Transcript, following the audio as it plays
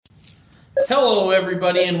Hello,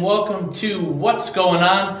 everybody, and welcome to What's Going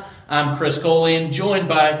On. I'm Chris Golian, joined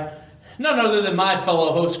by none other than my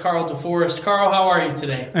fellow host, Carl DeForest. Carl, how are you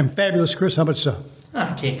today? I'm fabulous, Chris. How much so?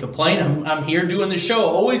 I can't complain. I'm here doing the show.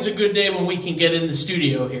 Always a good day when we can get in the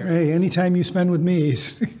studio here. Hey, any time you spend with me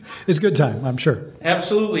is good time, I'm sure.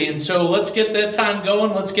 Absolutely, and so let's get that time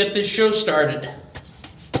going. Let's get this show started.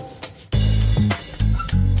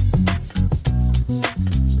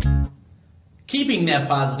 Keeping that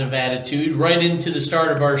positive attitude right into the start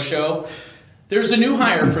of our show, there's a new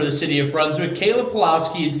hire for the city of Brunswick. Caleb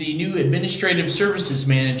Pulowski is the new Administrative Services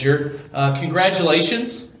Manager.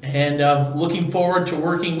 Congratulations, and looking forward to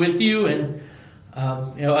working with you. And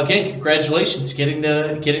again, congratulations getting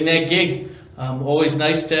that gig. Always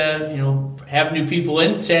nice to have new people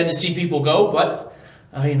in. Sad to see people go, but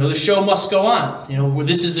the show must go on.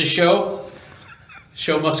 This is a show.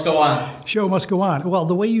 Show must go on. Show must go on. Well,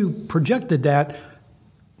 the way you projected that,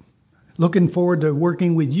 looking forward to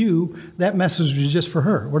working with you, that message was just for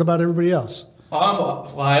her. What about everybody else?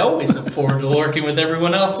 I always look forward to working with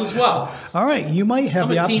everyone else as well. All right, you might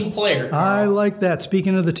have I'm a team player. Carl. I like that.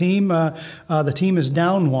 Speaking of the team is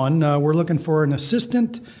down one. We're looking for an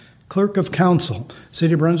assistant clerk of council.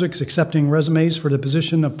 City of Brunswick is accepting resumes for the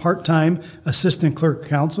position of part-time assistant clerk of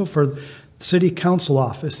council for City Council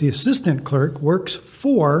office. The assistant clerk works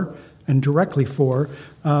for and directly for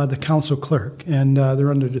the council clerk, and they're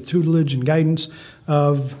under the tutelage and guidance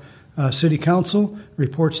of City Council,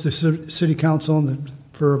 reports to City Council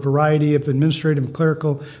for a variety of administrative and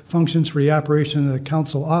clerical functions for the operation of the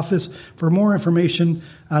council office. For more information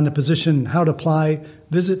on the position and how to apply,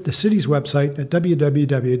 visit the city's website at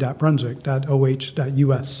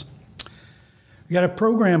www.brunswick.oh.us. We got a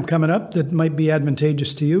program coming up that might be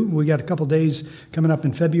advantageous to you. We got a couple days coming up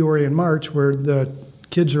in February and March where the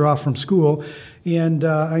kids are off from school. And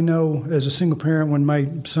I know as a single parent, when my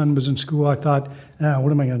son was in school, I thought,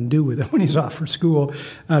 what am I going to do with him when he's off from school,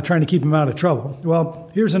 trying to keep him out of trouble?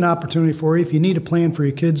 Well, here's an opportunity for you. If you need a plan for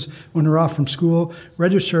your kids when they're off from school,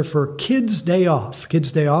 register for Kids Day Off.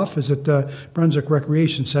 Kids Day Off is at the Brunswick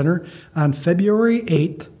Recreation Center on February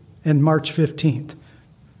 8th and March 15th.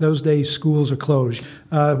 Those days, schools are closed.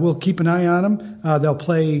 We'll keep an eye on them. They'll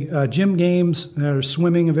play gym games. There's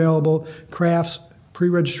swimming available, crafts.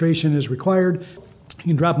 Pre-registration is required. You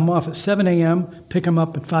can drop them off at 7 a.m., pick them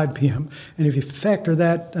up at 5 p.m. And if you factor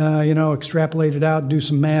that, extrapolate it out, do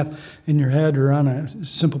some math in your head or on a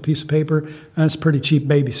simple piece of paper, it's pretty cheap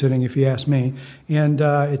babysitting if you ask me. And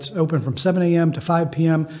it's open from 7 a.m. to 5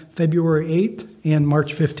 p.m., February 8th and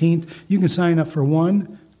March 15th. You can sign up for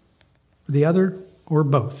one, the other, or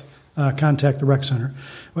both. Contact the rec center.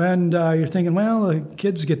 And you're thinking, well, the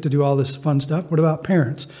kids get to do all this fun stuff. What about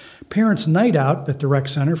parents? Parents' night out at the rec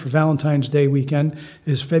center for Valentine's Day weekend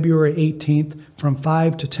is February 18th from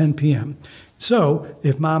 5 to 10 p.m. So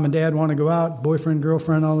if mom and dad want to go out, boyfriend,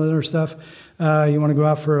 girlfriend, all that other stuff, you want to go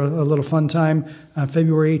out for a little fun time on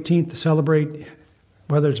February 18th to celebrate,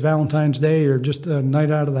 whether it's Valentine's Day or just a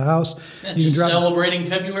night out of the house. Just celebrating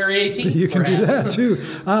February 18th, You can perhaps. do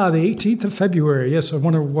that, too. The 18th of February. Yes, a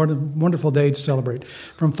wonderful day to celebrate.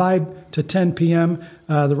 From 5 to 10 p.m.,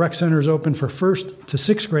 the rec center is open for 1st to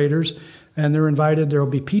 6th graders, and they're invited. There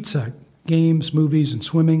will be pizza, games, movies, and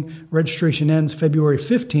swimming. Registration ends February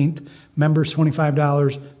 15th. Members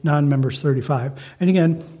 $25, non-members $35. And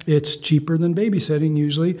again, it's cheaper than babysitting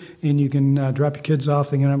usually, and you can drop your kids off.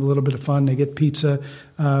 They can have a little bit of fun. They get pizza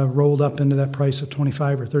rolled up into that price of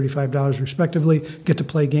 $25 or $35 respectively. Get to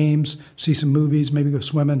play games, see some movies, maybe go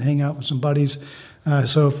swimming, hang out with some buddies.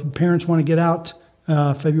 So if parents want to get out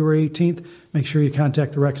February 18th, make sure you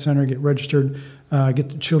contact the rec center, get registered, get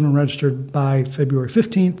the children registered by February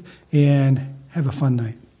 15th, and have a fun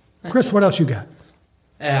night. Chris, what else you got?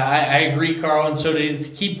 I agree, Carl. And so to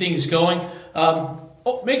keep things going,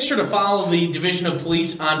 make sure to follow the Division of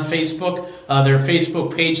Police on Facebook. Their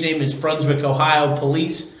Facebook page name is Brunswick, Ohio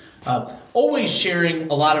Police. Always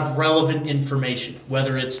sharing a lot of relevant information,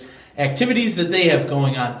 whether it's activities that they have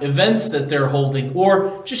going on, events that they're holding,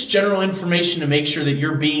 or just general information to make sure that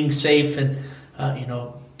you're being safe and,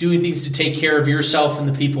 doing things to take care of yourself and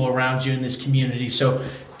the people around you in this community. So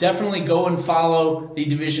definitely go and follow the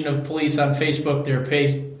Division of Police on Facebook. Their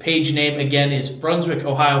page name, again, is Brunswick,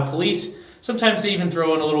 Ohio Police. Sometimes they even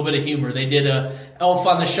throw in a little bit of humor. They did a Elf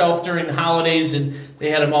on the Shelf during the holidays, and they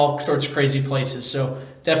had them all sorts of crazy places. So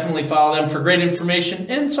definitely follow them for great information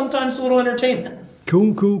and sometimes a little entertainment.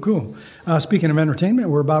 Cool. Speaking of entertainment,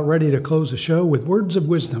 we're about ready to close the show with words of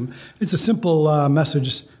wisdom. It's a simple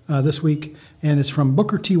message this week, and it's from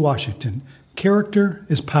Booker T. Washington. Character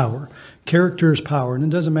is power. Character is power, and it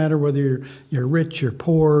doesn't matter whether you're rich, you're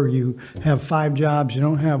poor, you have 5 jobs, you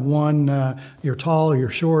don't have one, you're tall, you're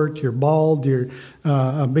short, you're bald, you're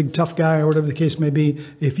a big tough guy, or whatever the case may be.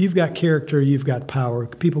 If you've got character, you've got power.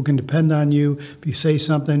 People can depend on you. If you say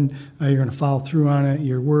something, you're going to follow through on it.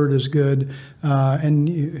 Your word is good.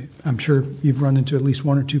 I'm sure you've run into at least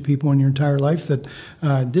 1 or 2 people in your entire life that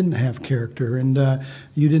didn't have character, and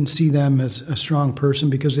you didn't see them as a strong person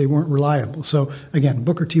because they weren't reliable. So again,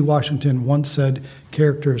 Booker T. Washington once said,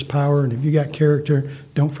 character is power, and if you got character,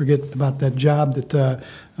 don't forget about that job that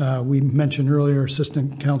we mentioned earlier,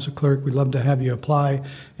 assistant council clerk. We'd love to have you apply.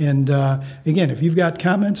 And again, if you've got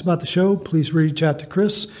comments about the show, please reach out to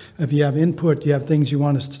Chris. If you have input, you have things you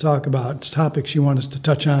want us to talk about, topics you want us to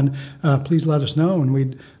touch on, please let us know, and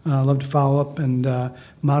we'd love to follow up and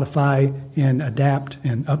modify and adapt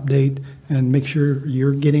and update and make sure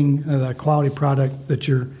you're getting the quality product that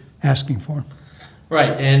you're asking for.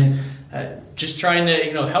 Right, and just trying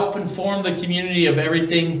to help inform the community of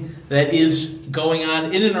everything that is going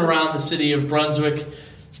on in and around the city of Brunswick. I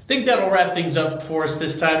think that'll wrap things up for us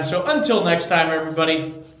this time. So until next time,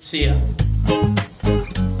 everybody, see ya.